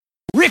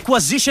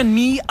Requisition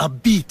me a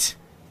beat.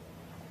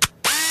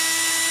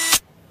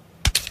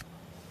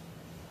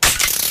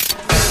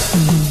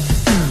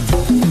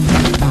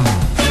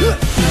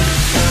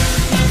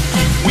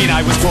 When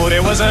I was 4,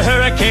 there was a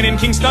hurricane in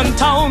Kingston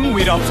town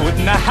with a foot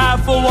and a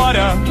half of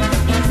water.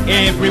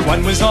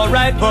 Everyone was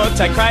alright, but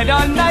I cried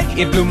all night.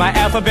 It blew my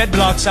alphabet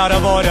blocks out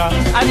of order.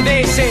 And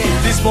they say,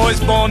 this boy's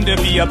born to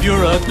be a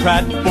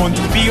bureaucrat, born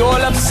to be all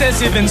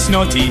obsessive and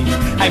snotty.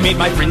 I made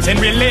my friends and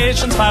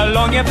relations file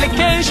long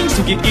applications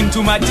to get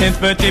into my 10th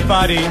birthday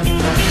party.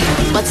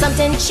 But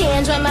something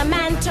changed when my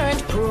man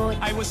turned pro.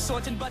 I was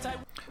sorting, but I...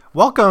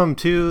 Welcome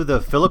to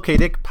the Philip K.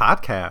 Dick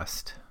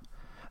Podcast.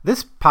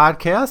 This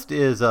podcast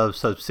is a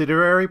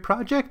subsidiary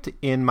project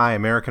in my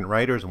American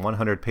Writers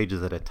 100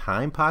 Pages at a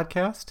Time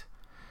podcast.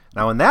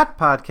 Now, in that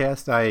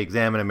podcast, I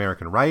examine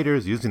American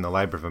writers using the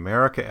Library of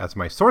America as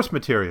my source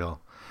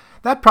material.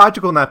 That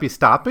project will not be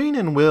stopping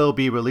and will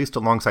be released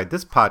alongside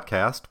this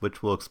podcast,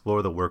 which will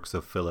explore the works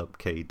of Philip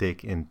K.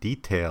 Dick in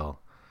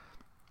detail.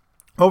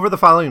 Over the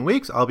following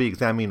weeks, I'll be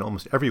examining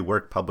almost every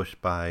work published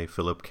by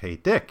Philip K.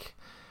 Dick.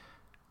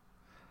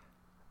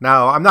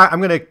 Now, I'm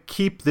going to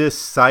keep this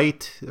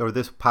site or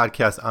this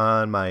podcast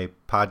on my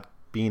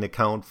Podbean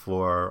account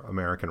for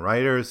American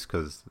writers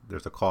because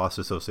there's a cost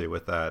associated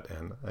with that,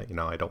 and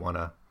I don't want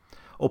to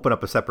open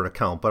up a separate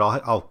account. But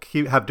I'll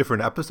have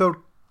different episode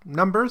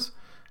numbers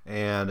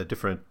and a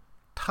different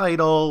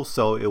title,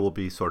 so it will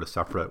be sort of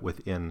separate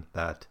within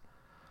that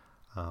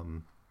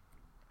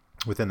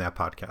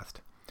podcast.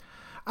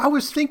 I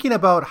was thinking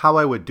about how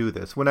I would do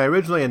this. When I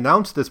originally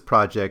announced this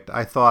project,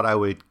 I thought I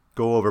would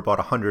go over about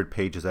 100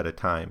 pages at a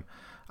time.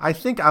 I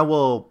think I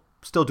will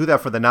still do that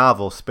for the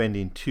novel,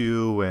 spending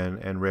 2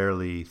 and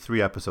rarely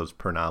 3 episodes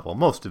per novel.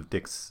 Most of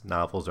Dick's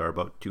novels are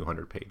about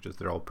 200 pages.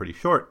 They're all pretty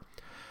short.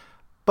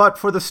 But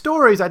for the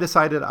stories, I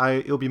decided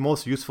it will be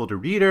most useful to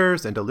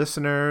readers and to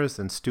listeners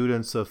and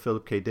students of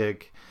Philip K.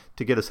 Dick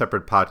to get a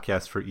separate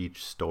podcast for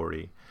each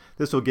story.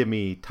 This will give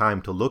me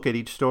time to look at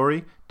each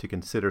story, to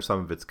consider some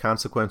of its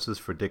consequences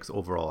for Dick's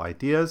overall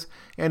ideas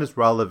and its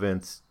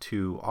relevance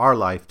to our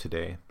life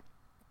today.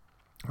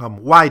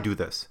 Why do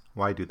this?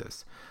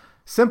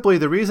 Simply,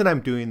 the reason I'm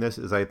doing this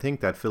is I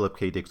think that Philip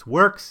K. Dick's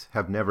works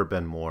have never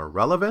been more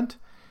relevant.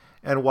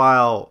 And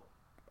while,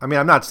 I'm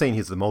not saying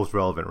he's the most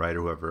relevant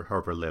writer who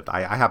ever lived.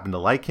 I happen to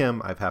like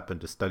him. I've happened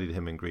to study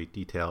him in great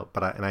detail.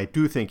 But I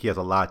do think he has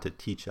a lot to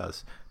teach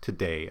us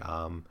today.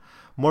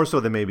 More so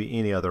than maybe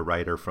any other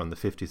writer from the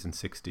 50s and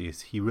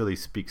 60s. He really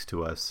speaks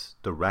to us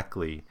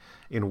directly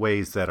in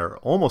ways that are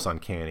almost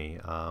uncanny.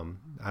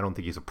 I don't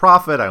think he's a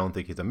prophet. I don't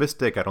think he's a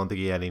mystic. I don't think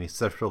he had any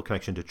sexual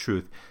connection to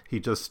truth. He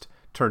just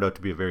turned out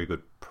to be a very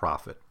good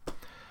prophet.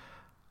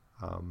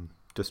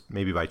 Just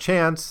maybe by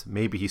chance.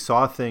 Maybe he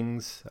saw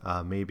things.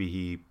 Maybe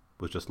he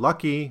was just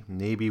lucky.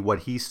 Maybe what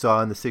he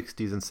saw in the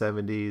 60s and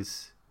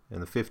 70s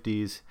and the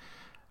 50s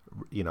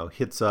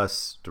hits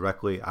us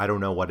directly. I don't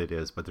know what it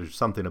is, but there's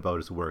something about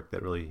his work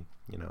that really,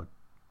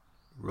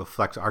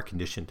 reflects our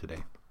condition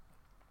today.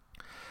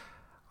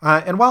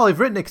 And while I've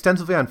written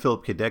extensively on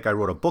Philip K. Dick, I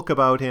wrote a book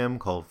about him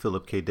called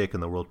Philip K. Dick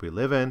and the World We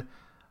Live In.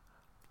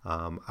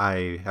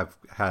 I have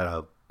had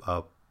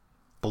a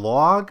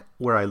blog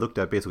where I looked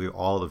at basically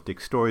all of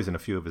Dick's stories and a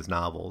few of his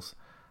novels.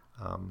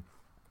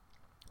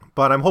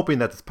 But I'm hoping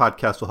that this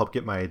podcast will help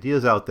get my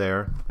ideas out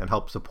there and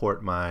help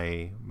support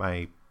my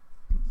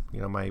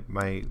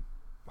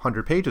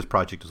 100 Pages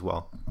project as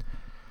well.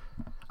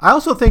 I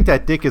also think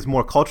that Dick is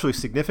more culturally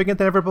significant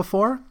than ever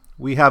before.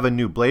 We have a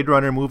new Blade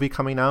Runner movie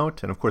coming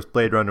out, and of course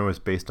Blade Runner was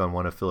based on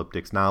one of Philip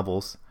Dick's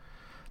novels.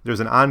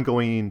 There's an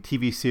ongoing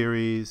TV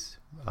series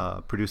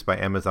produced by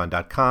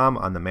Amazon.com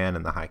on The Man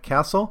in the High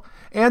Castle,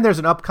 and there's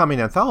an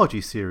upcoming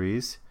anthology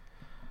series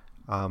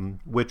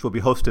which will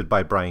be hosted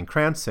by Bryan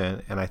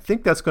Cranston, and I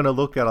think that's going to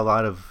look at a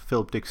lot of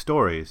Philip Dick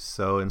stories.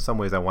 So in some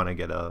ways I want to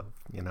get to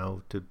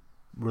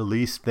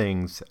release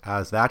things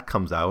as that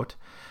comes out.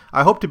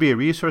 I hope to be a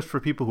resource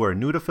for people who are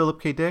new to Philip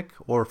K. Dick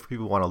or for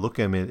people who want to look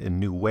at him in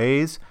new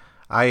ways.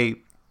 I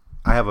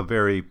have a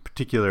very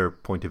particular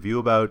point of view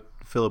about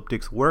Philip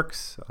Dick's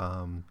works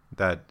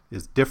that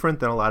is different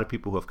than a lot of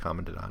people who have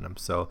commented on him.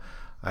 So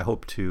I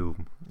hope to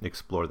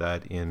explore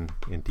that in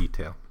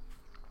detail.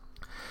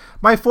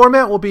 My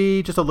format will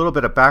be just a little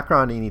bit of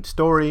background in each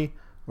story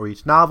or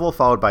each novel,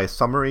 followed by a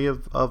summary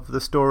of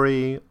the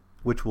story,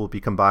 which will be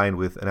combined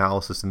with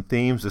analysis and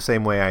themes, the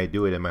same way I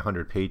do it in my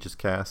 100 Pages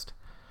cast.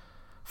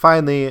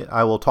 Finally,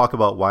 I will talk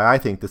about why I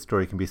think this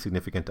story can be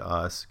significant to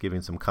us,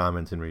 giving some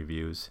comments and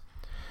reviews.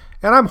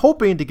 And I'm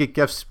hoping to get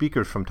guest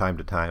speakers from time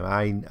to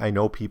time. I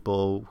know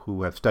people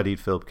who have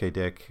studied Philip K.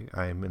 Dick.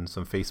 I'm in a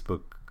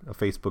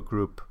Facebook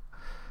group.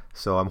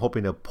 So I'm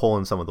hoping to pull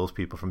in some of those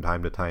people from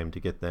time to time to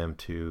get them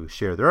to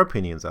share their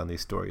opinions on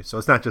these stories. So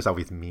it's not just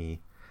always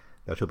me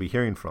that you'll be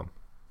hearing from.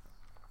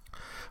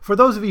 For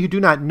those of you who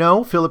do not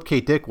know, Philip K.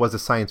 Dick was a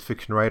science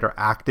fiction writer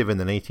active in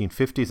the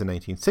 1950s and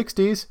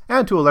 1960s,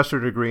 and to a lesser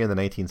degree in the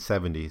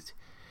 1970s.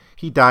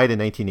 He died in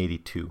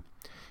 1982.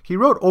 He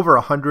wrote over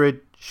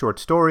 100 short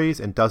stories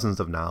and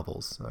dozens of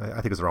novels. I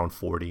think it's around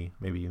 40,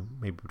 maybe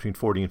between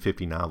 40 and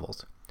 50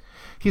 novels.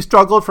 He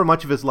struggled for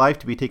much of his life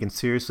to be taken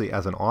seriously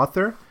as an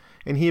author,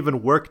 and he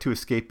even worked to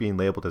escape being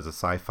labeled as a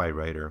sci-fi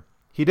writer.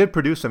 He did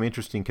produce some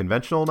interesting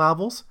conventional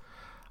novels,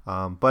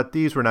 but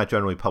these were not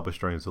generally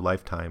published during his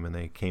lifetime, and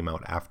they came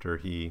out after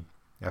he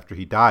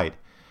died.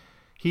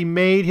 He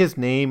made his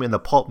name in the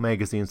pulp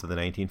magazines of the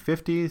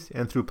 1950s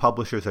and through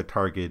publishers that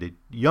targeted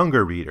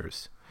younger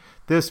readers.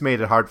 This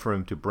made it hard for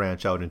him to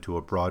branch out into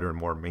a broader and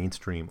more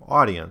mainstream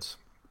audience.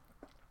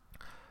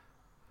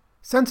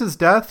 Since his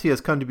death, he has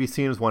come to be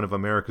seen as one of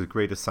America's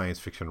greatest science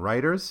fiction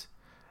writers,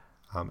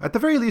 at the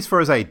very least for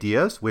his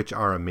ideas, which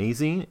are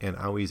amazing and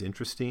always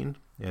interesting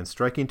and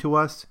striking to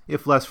us,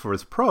 if less for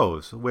his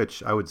prose,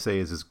 which I would say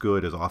is as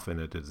good as often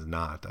it is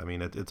not. I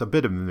mean, it's a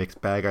bit of a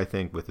mixed bag, I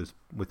think, with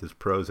his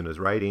prose and his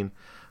writing,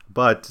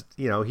 but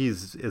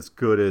he's as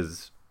good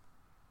as,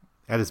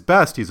 at his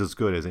best, he's as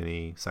good as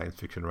any science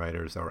fiction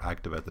writers that were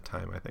active at the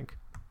time, I think.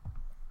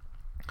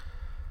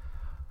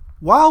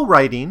 While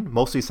writing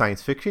mostly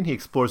science fiction, he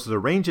explores a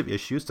range of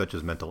issues such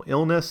as mental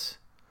illness,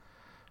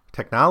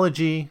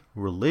 technology,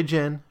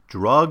 religion,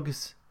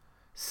 drugs,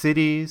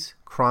 cities,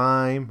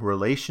 crime,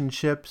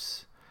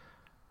 relationships,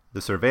 the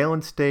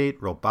surveillance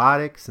state,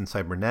 robotics and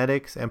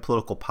cybernetics, and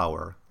political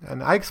power.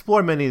 And I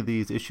explore many of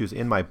these issues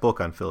in my book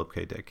on Philip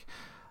K. Dick.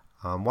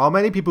 While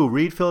many people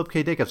read Philip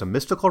K. Dick as a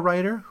mystical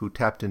writer who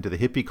tapped into the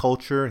hippie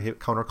culture,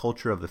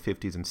 counterculture of the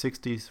 50s and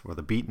 60s, or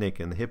the beatnik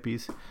and the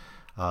hippies,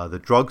 the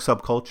drug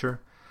subculture,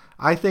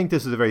 I think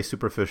this is a very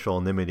superficial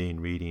and limiting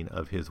reading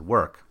of his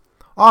work.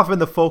 Often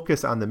the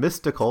focus on the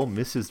mystical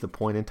misses the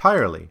point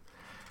entirely.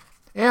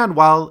 And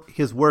while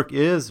his work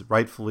is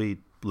rightfully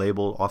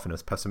labeled often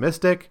as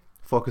pessimistic,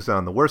 focusing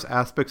on the worst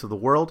aspects of the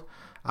world,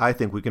 I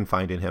think we can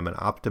find in him an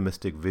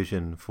optimistic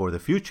vision for the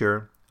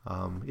future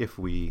if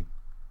we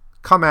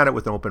come at it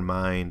with an open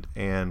mind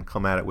and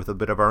come at it with a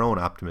bit of our own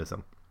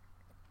optimism.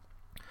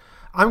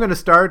 I'm going to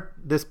start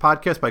this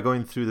podcast by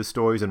going through the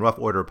stories in rough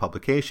order of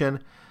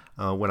publication.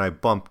 When I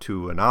bump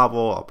to a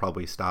novel, I'll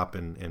probably stop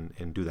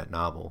and do that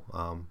novel.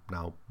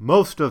 Now,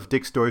 most of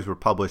Dick's stories were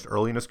published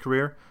early in his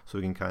career, so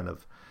we can kind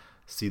of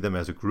see them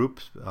as a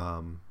group.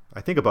 I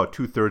think about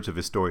 2/3 of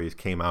his stories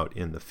came out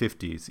in the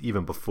 50s,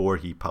 even before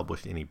he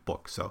published any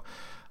books,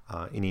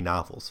 any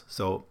novels.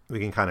 So we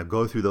can kind of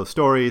go through those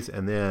stories,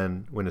 and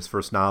then when his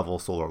first novel,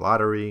 Solar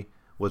Lottery,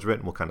 was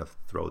written, we'll kind of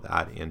throw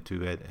that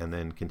into it and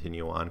then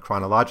continue on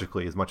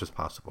chronologically as much as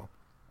possible.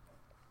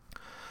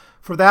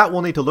 For that,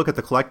 we'll need to look at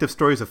the collective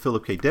stories of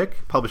Philip K.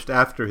 Dick, published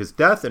after his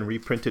death and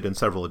reprinted in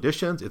several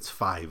editions. It's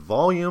 5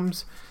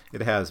 volumes.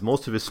 It has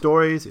most of his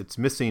stories. It's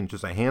missing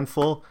just a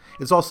handful.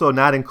 It's also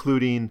not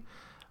including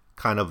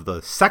kind of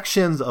the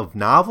sections of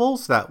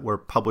novels that were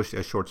published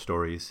as short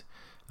stories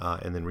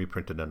and then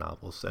reprinted in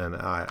novels. And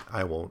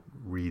I won't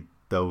read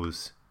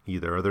those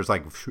either. There's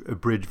like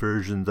abridged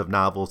versions of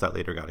novels that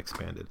later got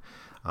expanded.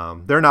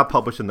 They're not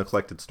published in the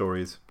collected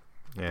stories,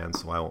 and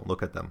so I won't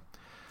look at them.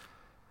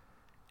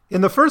 In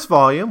the first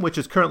volume, which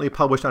is currently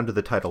published under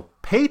the title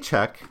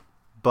Paycheck,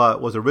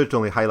 but was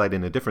originally highlighted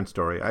in a different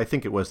story, I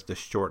think it was The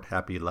Short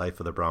Happy Life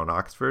of the Brown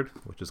Oxford,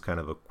 which is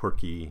kind of a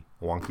quirky,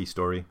 wonky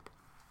story.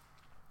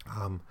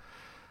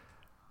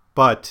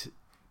 But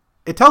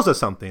it tells us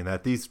something,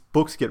 that these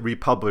books get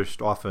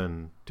republished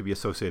often to be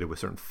associated with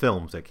certain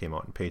films that came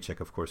out, and Paycheck,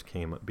 of course,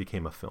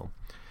 became a film.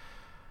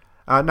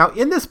 Now,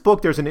 in this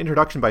book, there's an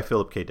introduction by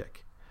Philip K.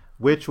 Dick,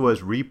 which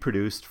was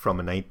reproduced from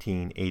a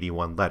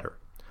 1981 letter.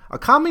 A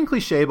common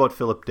cliche about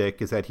Philip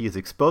Dick is that he is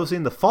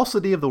exposing the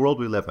falsity of the world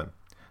we live in,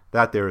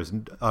 that there is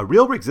a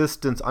real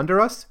existence under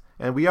us,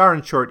 and we are,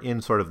 in short, in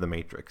sort of the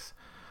matrix.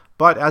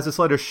 But as this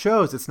letter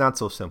shows, it's not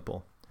so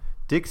simple.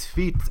 Dick's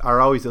feet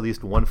are always at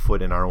least 1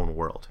 foot in our own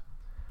world.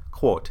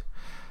 Quote,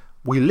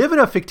 "We live in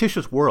a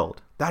fictitious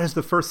world. That is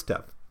the first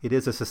step. It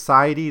is a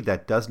society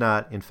that does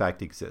not, in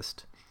fact,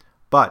 exist,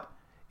 but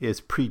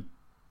is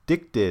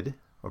predicted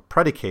or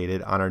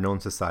predicated on our known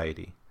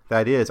society.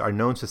 That is, our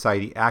known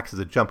society acts as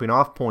a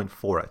jumping-off point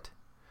for it.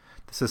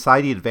 The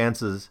society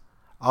advances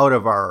out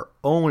of our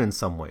own in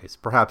some ways,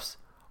 perhaps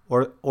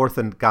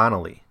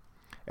orthogonally,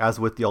 as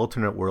with the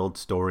alternate world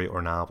story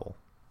or novel.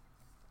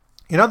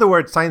 In other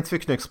words, science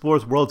fiction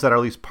explores worlds that are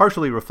at least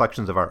partially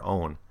reflections of our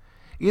own.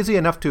 Easy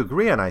enough to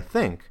agree on, I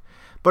think,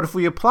 but if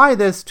we apply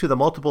this to the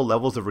multiple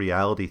levels of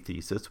reality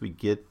thesis, we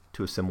get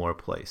to a similar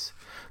place.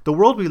 The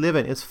world we live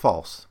in is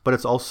false, but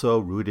it's also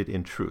rooted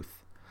in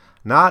truth.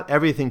 Not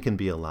everything can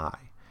be a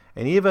lie.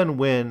 And even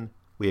when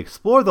we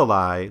explore the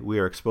lie, we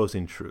are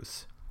exposing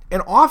truths."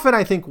 And often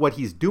I think what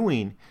he's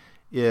doing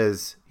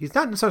is, he's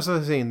not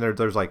necessarily saying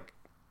there's like,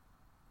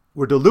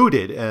 we're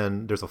deluded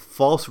and there's a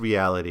false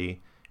reality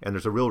and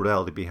there's a real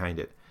reality behind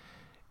it.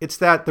 It's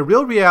that the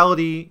real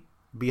reality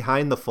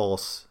behind the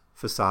false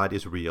facade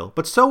is real,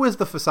 but so is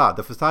the facade.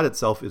 The facade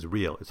itself is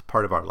real. It's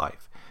part of our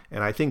life.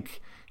 And I think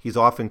he's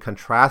often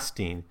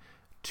contrasting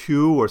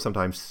 2 or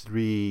sometimes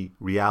 3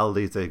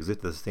 realities that exist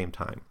at the same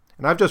time.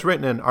 And I've just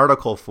written an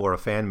article for a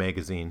fan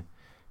magazine,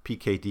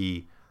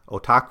 PKD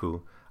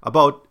Otaku,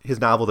 about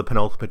his novel, The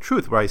Penultimate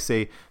Truth, where I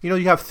say, you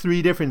have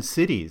 3 different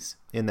cities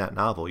in that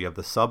novel. You have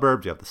the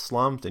suburbs, you have the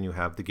slums, and you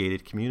have the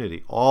gated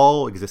community,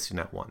 all existing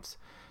at once.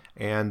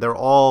 And they're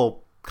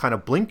all kind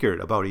of blinkered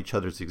about each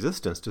other's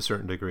existence to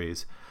certain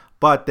degrees,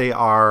 but they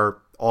are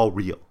all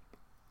real.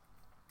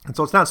 And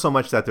so it's not so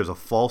much that there's a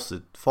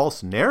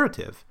false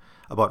narrative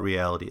about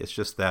reality. It's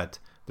just that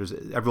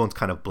everyone's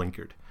kind of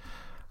blinkered.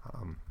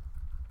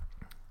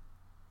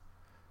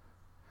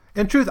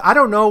 In truth, I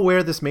don't know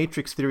where this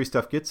matrix theory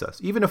stuff gets us.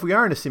 Even if we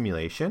are in a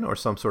simulation or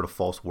some sort of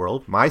false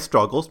world, my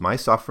struggles, my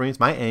sufferings,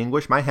 my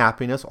anguish, my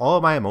happiness, all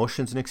of my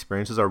emotions and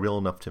experiences are real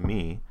enough to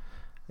me,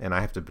 and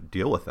I have to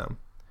deal with them.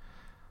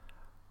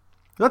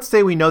 Let's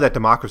say we know that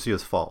democracy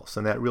is false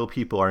and that real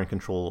people are in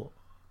control,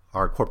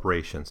 are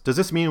corporations. Does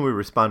this mean we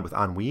respond with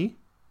ennui,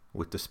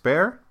 with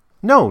despair?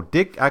 No,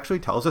 Dick actually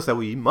tells us that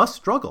we must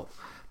struggle.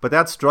 But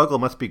that struggle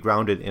must be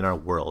grounded in our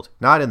world,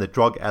 not in the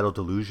drug-addled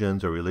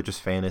delusions or religious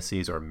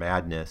fantasies or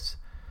madness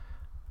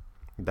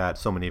that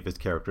so many of his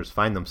characters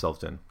find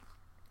themselves in.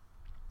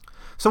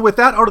 So with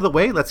that out of the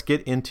way, let's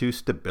get into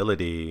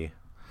Stability.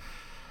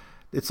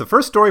 It's the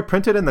first story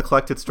printed in the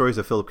collected stories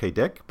of Philip K.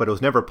 Dick, but it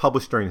was never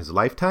published during his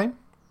lifetime.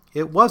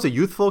 It was a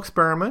youthful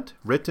experiment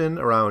written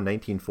around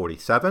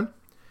 1947.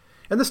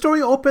 And the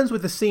story opens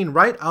with a scene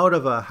right out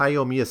of a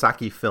Hayao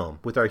Miyazaki film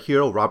with our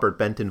hero Robert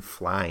Benton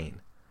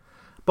flying.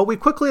 But we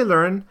quickly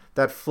learn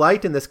that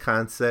flight in this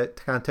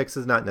context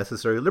is not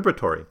necessarily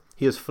liberatory.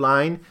 He is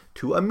flying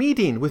to a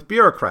meeting with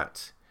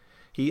bureaucrats.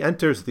 He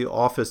enters the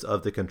office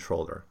of the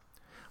controller.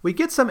 We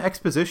get some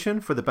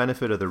exposition for the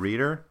benefit of the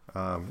reader.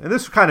 And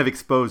this kind of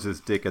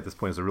exposes Dick at this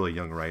point as a really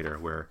young writer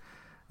where,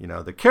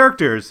 the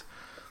characters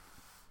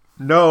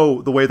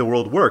know the way the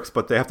world works,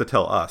 but they have to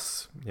tell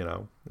us,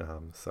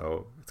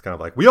 So it's kind of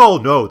like, we all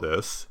know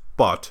this,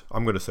 but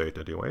I'm going to say it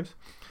anyways.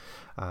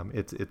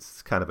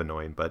 It's kind of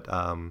annoying, but...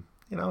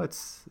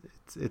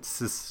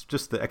 it's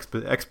just the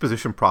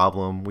exposition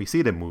problem. We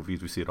see it in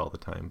movies. We see it all the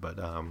time. But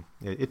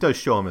it does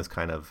show him as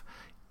kind of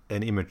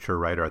an immature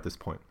writer at this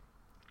point.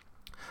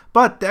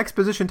 But the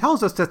exposition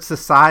tells us that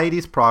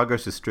society's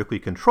progress is strictly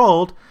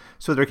controlled,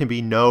 so there can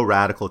be no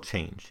radical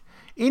change.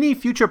 Any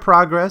future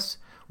progress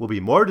will be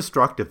more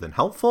destructive than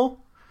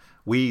helpful.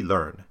 We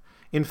learn.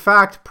 In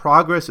fact,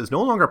 progress is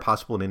no longer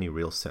possible in any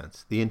real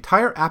sense. The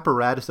entire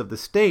apparatus of the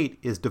state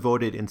is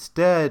devoted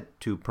instead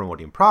to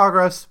promoting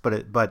progress,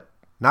 but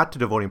not to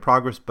devoting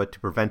progress, but to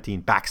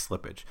preventing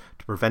backslippage,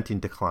 to preventing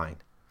decline.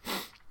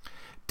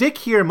 Dick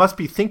here must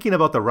be thinking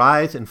about the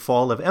rise and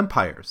fall of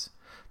empires.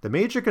 The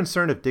major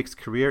concern of Dick's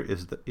career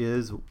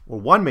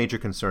one major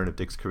concern of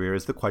Dick's career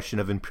is the question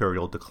of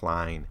imperial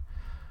decline.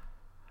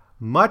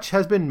 Much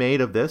has been made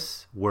of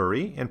this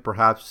worry, and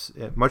perhaps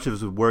much of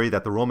his worry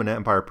that the Roman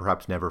Empire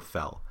perhaps never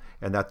fell,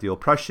 and that the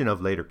oppression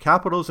of later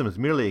capitalism is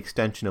merely an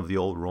extension of the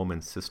old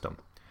Roman system.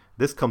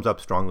 This comes up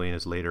strongly in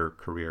his later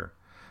career.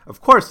 Of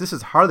course, this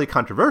is hardly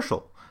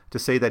controversial to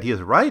say that he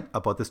is right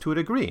about this to a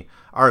degree.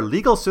 Our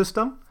legal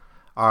system,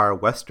 our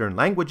Western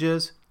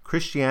languages,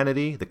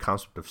 Christianity, the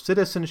concept of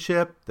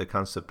citizenship, the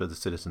concept of the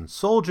citizen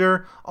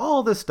soldier,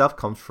 all this stuff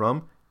comes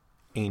from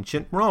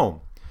ancient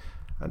Rome.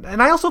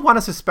 And I also want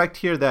to suspect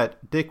here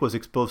that Dick was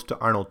exposed to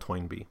Arnold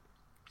Toynbee.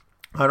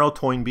 Arnold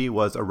Toynbee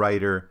was a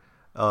writer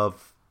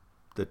of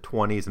the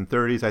 20s and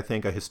 30s, I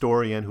think, a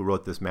historian who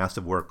wrote this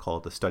massive work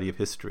called The Study of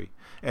History.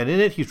 And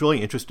in it, he's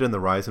really interested in the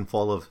rise and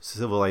fall of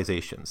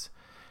civilizations.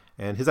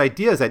 And his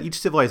idea is that each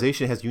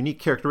civilization has unique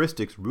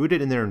characteristics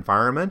rooted in their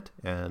environment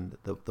and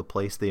the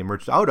place they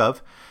emerged out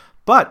of.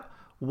 But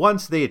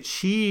once they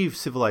achieve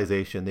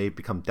civilization, they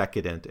become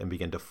decadent and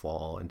begin to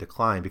fall and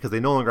decline because they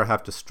no longer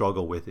have to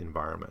struggle with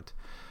environment.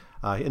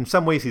 In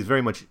some ways, he's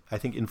very much, I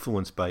think,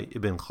 influenced by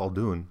Ibn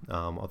Khaldun,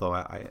 although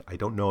I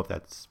don't know if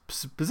that's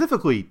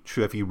specifically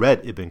true if he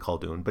read Ibn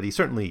Khaldun, but he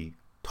certainly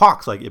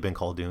talks like Ibn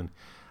Khaldun,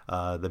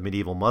 the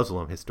medieval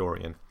Muslim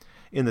historian,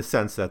 in the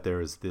sense that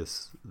there is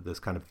this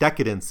kind of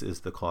decadence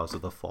is the cause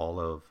of the fall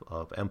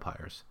of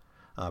empires.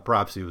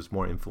 Perhaps he was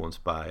more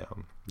influenced by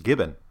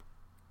Gibbon.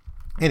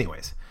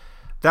 Anyways,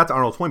 that's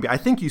Arnold Toynbee. I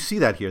think you see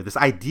that here, this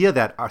idea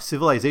that our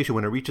civilization,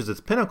 when it reaches its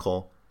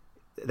pinnacle,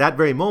 that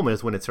very moment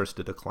is when it starts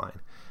to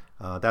decline.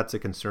 That's a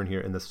concern here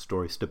in this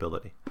story,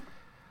 Stability.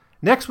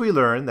 Next, we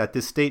learn that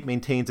this state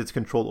maintains its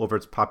control over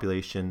its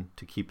population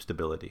to keep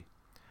stability.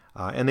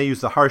 And they use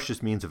the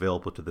harshest means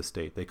available to the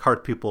state. They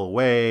cart people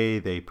away.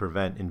 They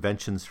prevent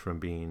inventions from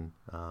being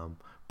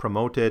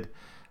promoted.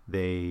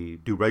 They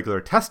do regular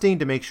testing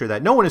to make sure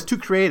that no one is too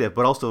creative,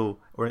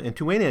 and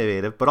too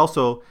innovative, but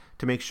also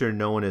to make sure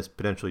no one is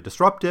potentially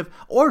disruptive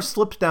or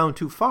slips down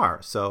too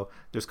far. So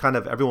there's kind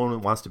of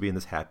everyone wants to be in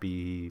this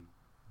happy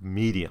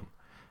medium.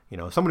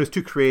 Someone who's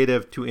too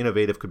creative, too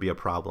innovative could be a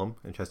problem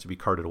and has to be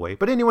carted away.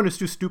 But anyone who's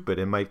too stupid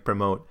and might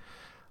promote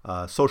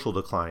social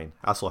decline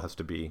also has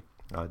to be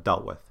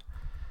dealt with.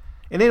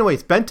 And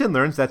anyways, Benton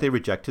learns that they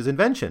reject his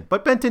invention.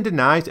 But Benton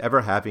denies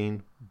ever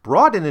having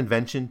brought an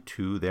invention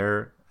to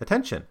their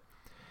attention.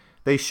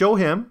 They show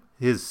him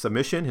his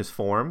submission, his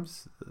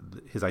forms,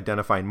 his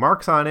identifying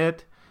marks on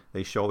it.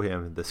 They show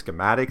him the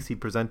schematics he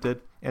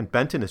presented. And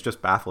Benton is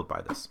just baffled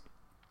by this.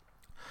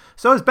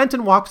 So as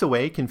Benton walks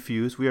away,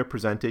 confused, we are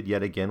presented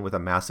yet again with a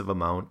massive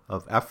amount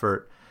of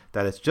effort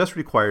that is just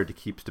required to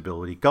keep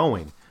stability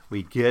going.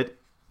 We get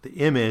the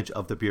image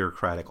of the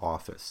bureaucratic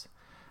office.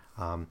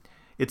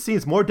 It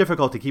seems more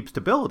difficult to keep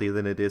stability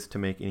than it is to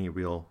make any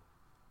real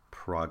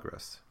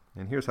progress.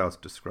 And here's how it's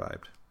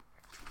described.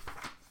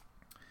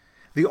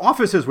 The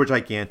offices were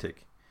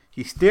gigantic.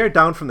 He stared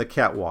down from the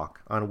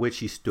catwalk on which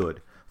he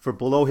stood, for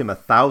below him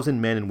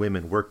 1,000 men and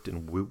women worked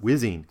in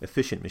whizzing,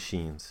 efficient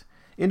machines.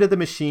 Into the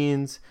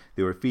machines,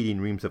 they were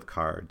feeding reams of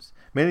cards.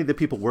 Many of the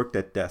people worked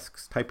at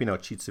desks, typing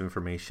out sheets of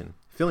information,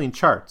 filling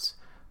charts,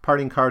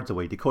 parting cards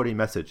away, decoding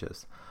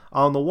messages.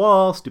 On the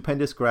wall,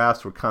 stupendous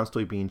graphs were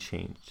constantly being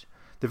changed.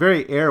 The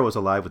very air was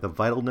alive with the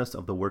vitalness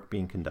of the work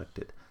being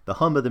conducted. The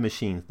hum of the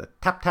machines, the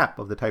tap-tap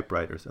of the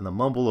typewriters, and the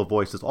mumble of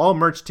voices all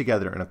merged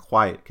together in a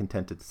quiet,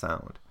 contented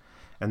sound.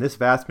 And this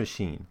vast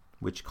machine,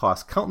 which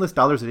cost countless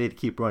dollars a day to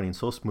keep running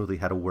so smoothly,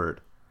 had a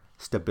word: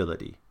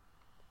 stability.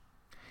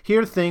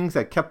 Here things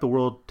that kept the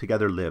world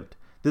together lived.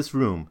 This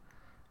room,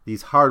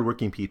 these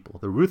hard-working people,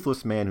 the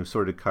ruthless man who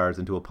sorted cards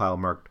into a pile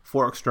marked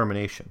 "for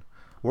extermination,"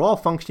 were all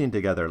functioning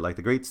together like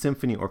the great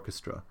symphony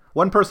orchestra.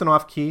 One person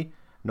off key,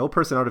 no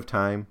person out of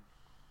time,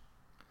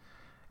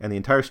 and the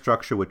entire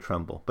structure would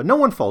tremble. But no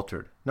one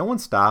faltered. No one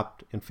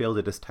stopped and failed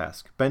at his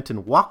task.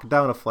 Benton walked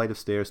down a flight of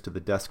stairs to the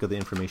desk of the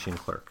information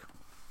clerk.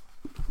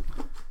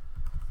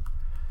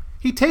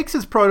 He takes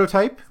his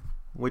prototype,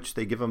 which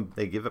they give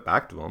it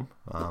back to him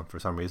for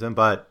some reason,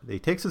 but he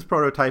takes his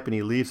prototype and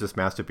he leaves this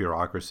massive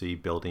bureaucracy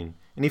building,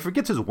 and he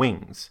forgets his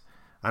wings.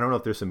 I don't know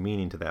if there's some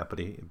meaning to that,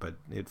 but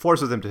it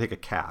forces him to take a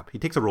cab. He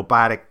takes a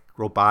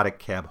robotic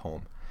cab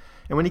home.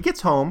 And when he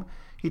gets home,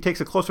 he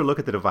takes a closer look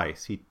at the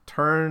device. He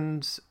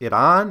turns it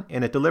on,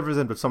 and it delivers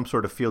him to some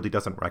sort of field he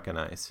doesn't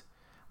recognize.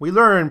 We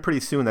learn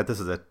pretty soon that this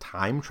is a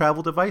time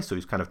travel device, so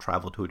he's kind of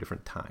traveled to a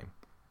different time.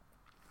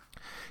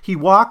 He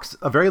walks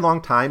a very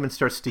long time and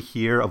starts to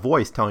hear a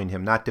voice telling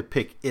him not to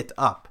pick it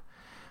up.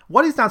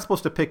 What he's not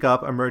supposed to pick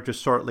up emerges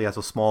shortly as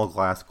a small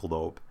glass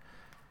globe.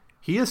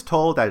 He is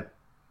told that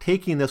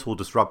taking this will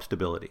disrupt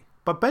stability,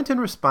 but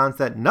Benton responds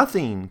that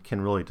nothing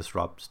can really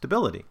disrupt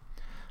stability.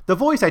 The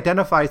voice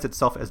identifies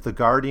itself as the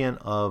guardian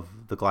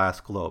of the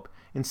glass globe,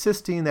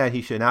 insisting that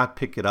he should not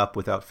pick it up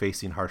without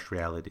facing harsh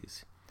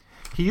realities.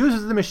 He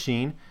uses the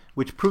machine,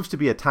 which proves to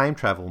be a time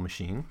travel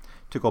machine,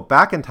 to go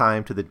back in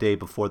time to the day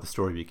before the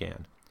story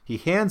began. He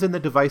hands in the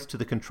device to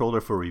the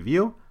controller for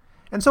review,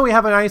 and so we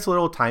have a nice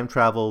little time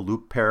travel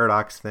loop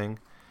paradox thing.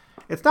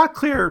 It's not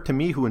clear to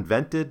me who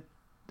invented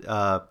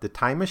the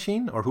time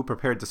machine or who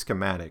prepared the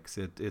schematics.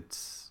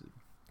 It's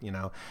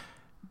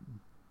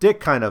Dick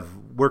kind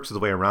of works his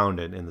way around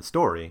it in the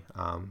story.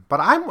 But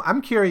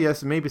I'm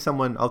curious, maybe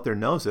someone out there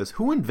knows this,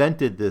 who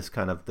invented this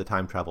kind of the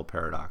time travel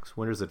paradox?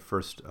 When does it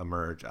first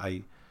emerge?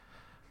 I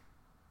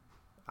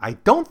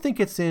don't think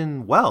it's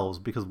in Wells,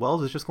 because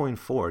Wells is just going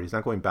forward. He's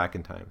not going back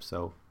in time.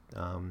 So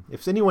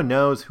if anyone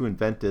knows who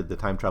invented the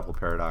time travel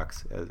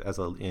paradox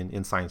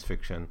in science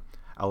fiction,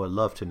 I would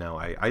love to know.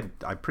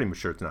 I'm pretty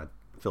sure it's not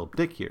Philip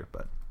Dick here,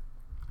 but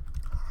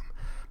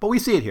we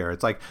see it here.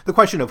 It's like the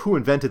question of who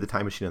invented the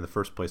time machine in the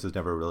first place is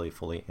never really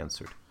fully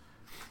answered.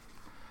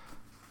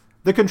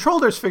 The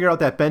controllers figure out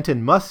that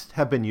Benton must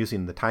have been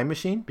using the time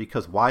machine,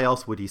 because why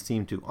else would he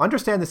seem to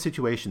understand the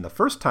situation the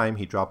first time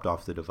he dropped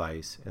off the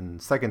device, and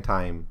the second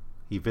time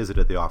he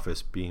visited the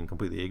office being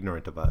completely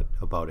ignorant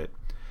about it.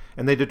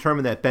 And they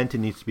determine that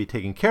Benton needs to be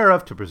taken care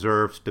of to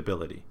preserve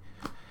stability.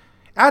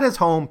 At his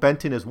home,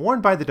 Benton is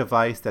warned by the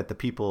device that the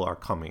people are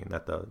coming,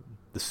 that the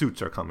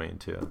suits are coming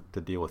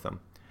to deal with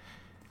him.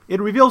 It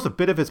reveals a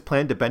bit of his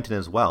plan to Benton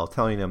as well,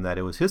 telling him that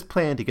it was his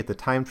plan to get the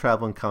time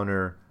travel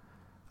encounter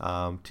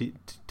to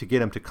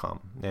get him to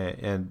come.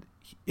 And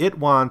it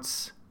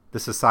wants the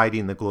society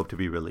and the globe to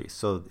be released.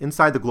 So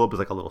inside the globe is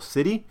like a little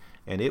city,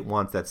 and it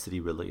wants that city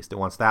released. It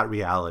wants that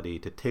reality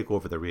to take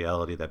over the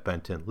reality that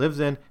Benton lives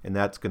in, and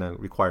that's going to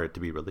require it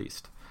to be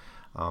released.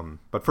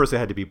 But first it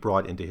had to be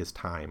brought into his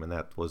time, and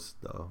that was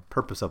the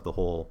purpose of the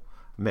whole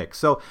mix.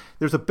 So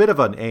there's a bit of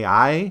an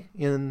AI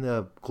in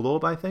the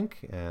globe, I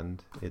think,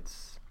 and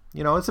it's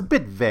a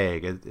bit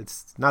vague.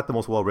 It's not the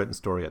most well-written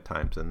story at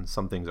times, and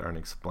some things aren't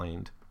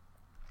explained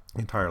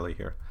entirely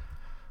here.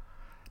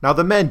 Now,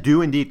 the men do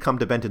indeed come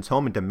to Benton's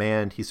home and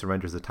demand he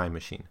surrenders the time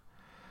machine.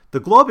 The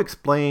globe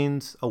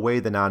explains away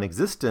the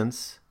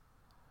non-existence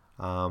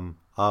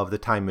of the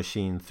time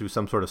machine through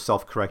some sort of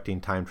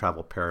self-correcting time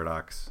travel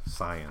paradox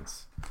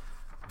science.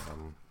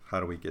 How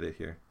do we get it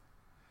here?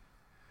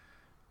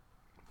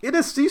 It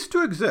has ceased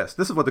to exist.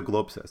 This is what the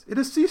globe says. It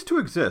has ceased to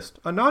exist,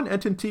 a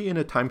non-entity in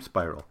a time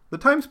spiral. The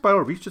time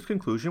spiral reached its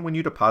conclusion when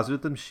you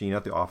deposited the machine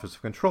at the Office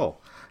of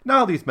Control.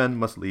 Now these men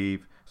must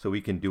leave so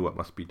we can do what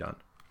must be done.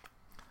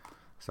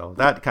 So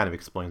that kind of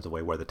explains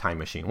away where the time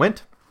machine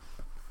went.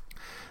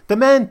 The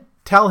men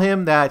tell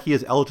him that he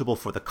is eligible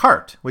for the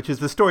cart, which is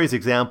the story's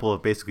example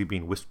of basically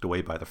being whisked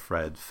away by the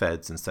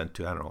feds and sent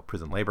to, a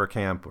prison labor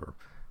camp or,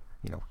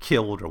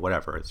 killed or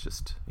whatever. It's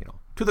just,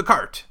 to the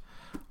cart,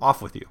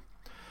 off with you.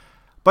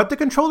 But the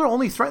controller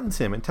only threatens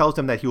him and tells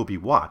him that he will be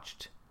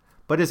watched.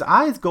 But his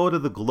eyes go to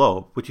the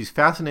globe, which he's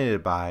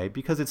fascinated by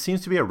because it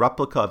seems to be a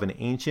replica of an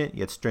ancient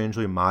yet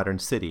strangely modern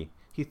city.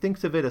 He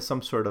thinks of it as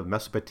some sort of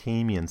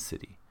Mesopotamian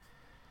city.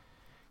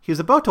 He is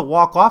about to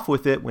walk off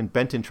with it when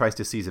Benton tries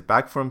to seize it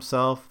back for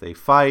himself. They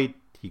fight,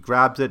 he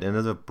grabs it, and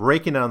ends up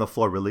breaking it on the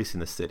floor, releasing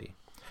the city.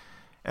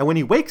 And when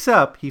he wakes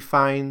up, he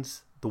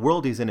finds the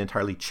world he's in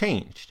entirely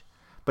changed.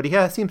 But he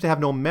seems to have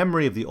no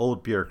memory of the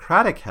old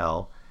bureaucratic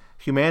hell.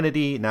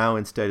 Humanity now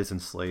instead is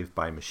enslaved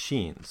by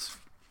machines.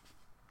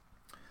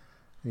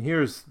 And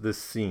here's this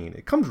scene.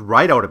 It comes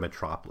right out of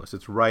Metropolis.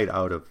 It's right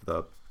out of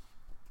the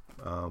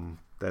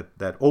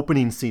that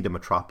opening scene to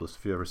Metropolis,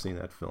 if you've ever seen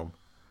that film.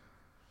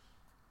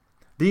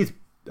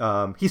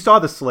 He saw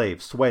the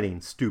slaves,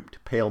 sweating,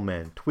 stooped, pale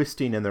men,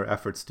 twisting in their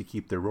efforts to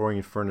keep their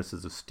roaring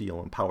furnaces of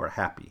steel and power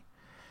happy.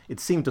 It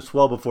seemed to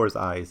swell before his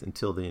eyes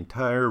until the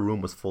entire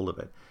room was full of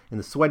it, and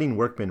the sweating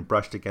workmen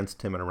brushed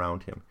against him and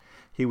around him.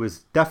 He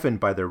was deafened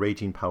by their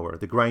raging power,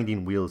 the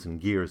grinding wheels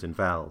and gears and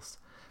valves.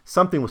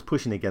 Something was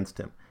pushing against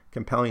him,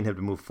 compelling him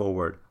to move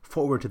forward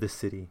to the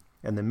city,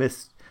 and the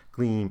mist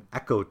gleam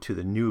echoed to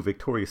the new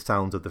victorious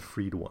sounds of the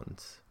freed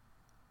ones.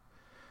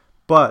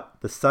 But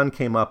the sun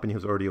came up and he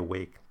was already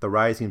awake. The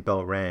rising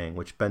bell rang,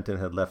 which Benton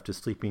had left his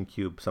sleeping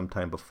cube some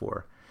time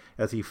before.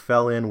 As he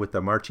fell in with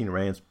the marching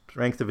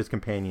ranks of his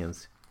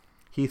companions,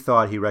 he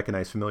thought he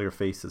recognized familiar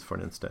faces for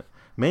an instant,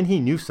 men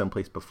he knew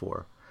someplace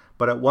before.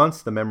 But at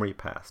once the memory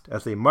passed,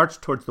 as they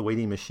marched towards the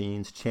waiting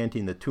machines,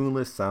 chanting the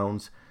tuneless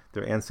sounds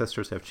their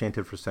ancestors have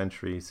chanted for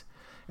centuries,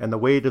 and the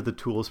weight of the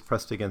tools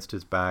pressed against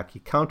his back. He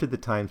counted the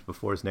times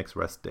before his next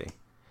rest day.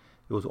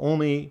 It was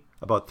only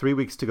about 3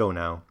 weeks to go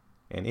now,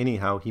 and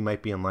anyhow he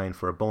might be in line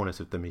for a bonus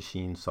if the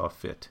machine saw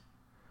fit.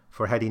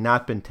 For had he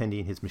not been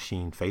tending his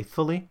machine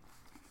faithfully?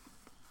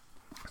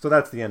 So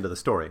that's the end of the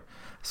story.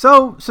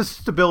 So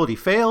stability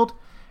failed,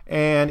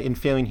 and in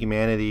failing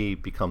humanity,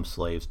 become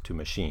slaves to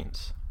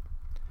machines.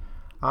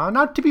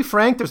 Now, to be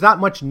frank, there's not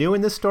much new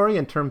in this story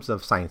in terms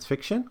of science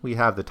fiction. We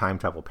have the time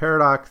travel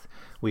paradox.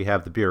 We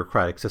have the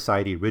bureaucratic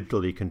society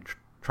rigidly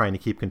trying to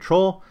keep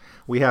control.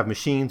 We have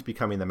machines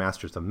becoming the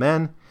masters of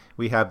men.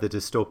 We have the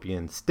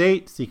dystopian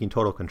state seeking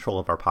total control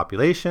of our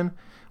population.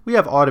 We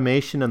have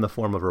automation in the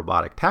form of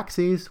robotic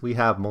taxis. We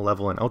have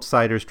malevolent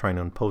outsiders trying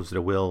to impose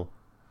their will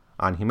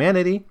on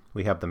humanity.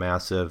 We have the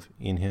massive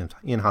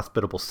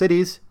inhospitable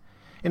cities.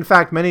 In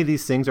fact, many of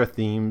these things are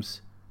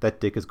themes that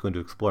Dick is going to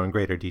explore in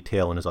greater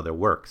detail in his other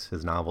works,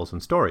 his novels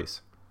and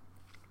stories.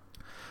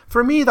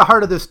 For me, the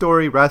heart of this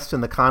story rests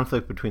in the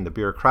conflict between the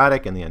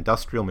bureaucratic and the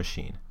industrial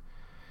machine.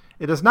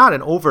 It is not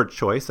an overt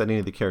choice that any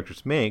of the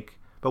characters make,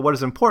 but what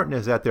is important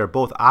is that their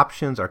both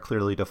options are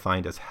clearly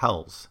defined as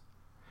hells.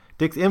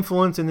 Dick's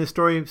influence in this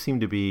story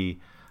seemed to be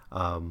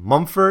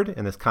Mumford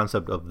and this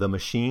concept of the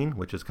machine,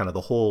 which is kind of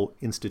the whole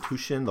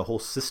institution, the whole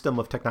system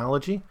of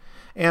technology,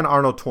 and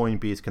Arnold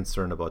Toynbee's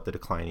concern about the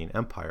declining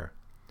empire.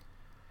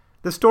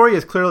 The story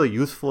is clearly a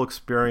useful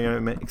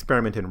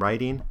experiment in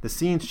writing. The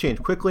scenes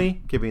change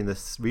quickly, giving the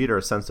reader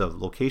a sense of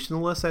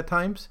locationless at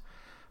times.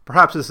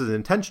 Perhaps this is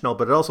intentional,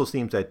 but it also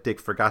seems that Dick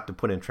forgot to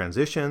put in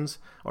transitions,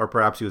 or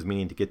perhaps he was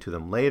meaning to get to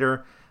them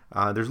later.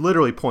 There's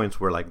literally points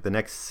where like the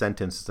next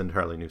sentence is an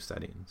entirely new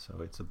setting,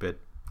 so it's a bit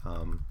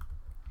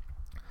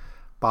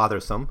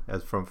bothersome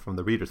as from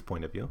the reader's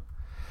point of view.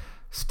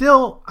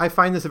 Still, I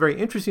find this a very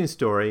interesting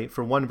story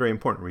for one very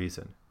important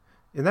reason.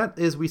 And that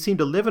is we seem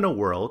to live in a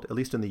world, at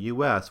least in the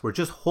U.S., where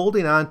just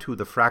holding on to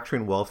the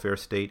fracturing welfare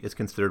state is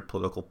considered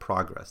political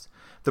progress.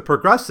 The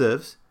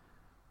progressives,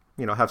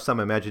 have some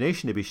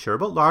imagination to be sure,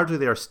 but largely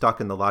they are stuck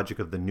in the logic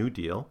of the New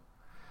Deal.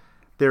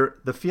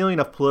 The feeling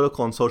of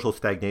political and social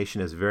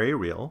stagnation is very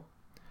real.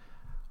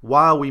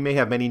 While we may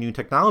have many new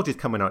technologies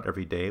coming out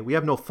every day, we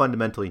have no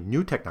fundamentally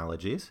new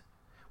technologies.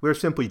 We are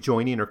simply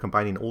joining or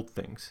combining old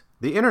things.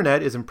 The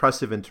internet is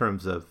impressive in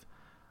terms of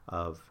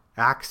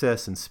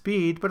access and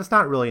speed, but it's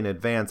not really an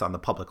advance on the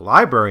public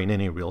library in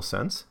any real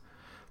sense.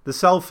 The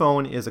cell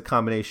phone is a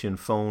combination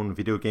phone,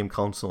 video game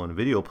console, and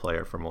video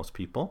player for most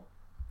people.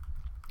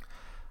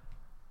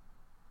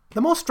 The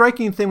most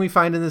striking thing we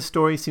find in this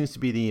story seems to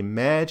be the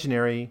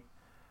imaginary,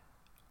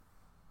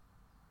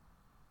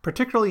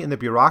 particularly in the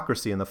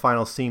bureaucracy in the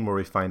final scene where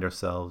we find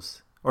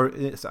ourselves,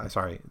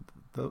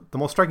 the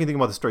most striking thing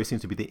about the story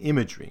seems to be the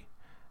imagery.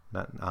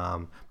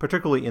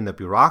 Particularly in the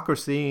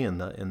bureaucracy and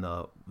in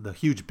the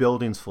huge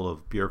buildings full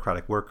of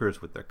bureaucratic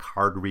workers with their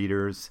card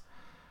readers,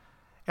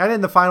 and in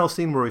the final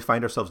scene where we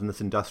find ourselves in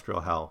this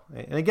industrial hell.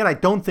 And again, I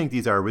don't think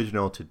these are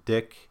original to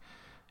Dick.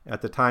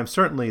 At the time,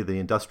 certainly the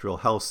industrial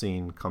hell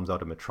scene comes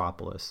out of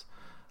Metropolis.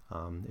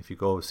 If you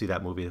go see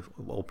that movie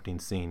opening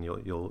scene,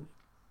 you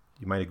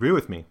might agree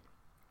with me.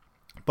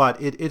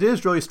 But it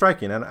is really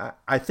striking, and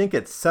I think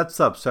it sets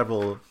up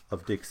several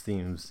of Dick's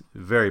themes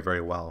very, very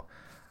well.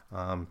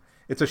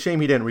 It's a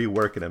shame he didn't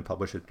rework it and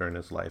publish it during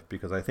his life,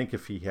 because I think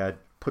if he had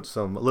put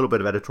a little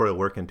bit of editorial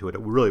work into it,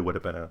 it really would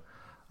have been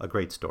a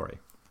great story.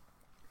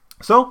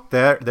 So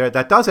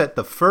that does it.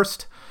 The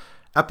first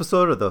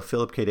episode of the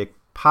Philip K. Dick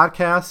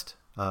podcast,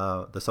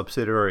 the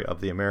subsidiary of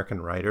the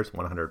American Writers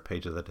 100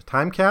 Pages at a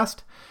Time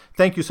cast.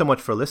 Thank you so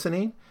much for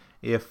listening.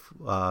 if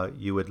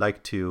you would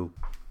like to,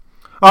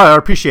 I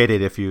appreciate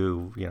it if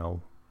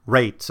you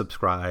rate,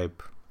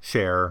 subscribe,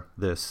 share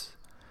this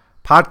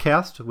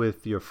podcast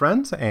with your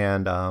friends,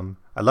 and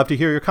I'd love to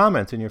hear your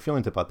comments and your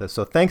feelings about this.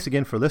 So thanks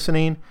again for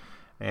listening,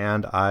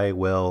 and I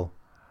will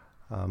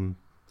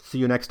see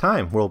you next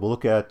time, where we'll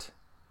look at,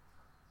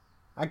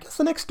 I guess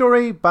the next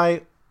story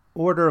by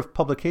order of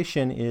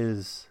publication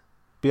is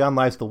Beyond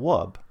Lies the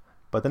Wub,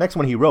 but the next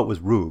one he wrote was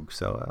Roog,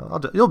 so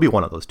it'll be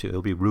one of those two.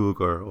 It'll be Roog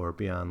or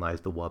Beyond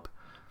Lies the Wub.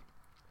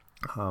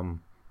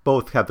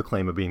 Both have the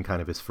claim of being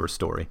kind of his first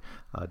story,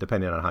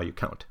 depending on how you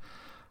count.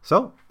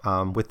 So,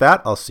 with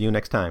that, I'll see you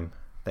next time.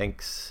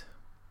 Thanks.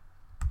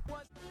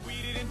 We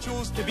didn't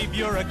choose to be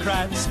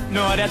bureaucrats.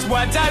 No, that's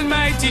what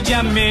Almighty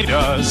Jah made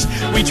us.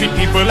 We treat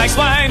people like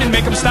swine and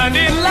make them stand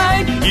in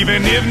line,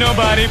 even if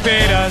nobody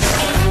paid us.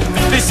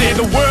 They say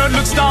the world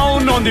looks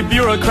down on the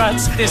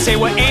bureaucrats. They say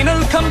we're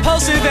anal,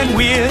 compulsive, and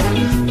weird.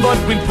 But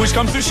when push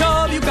comes to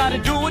shove, you gotta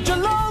do what you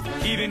love.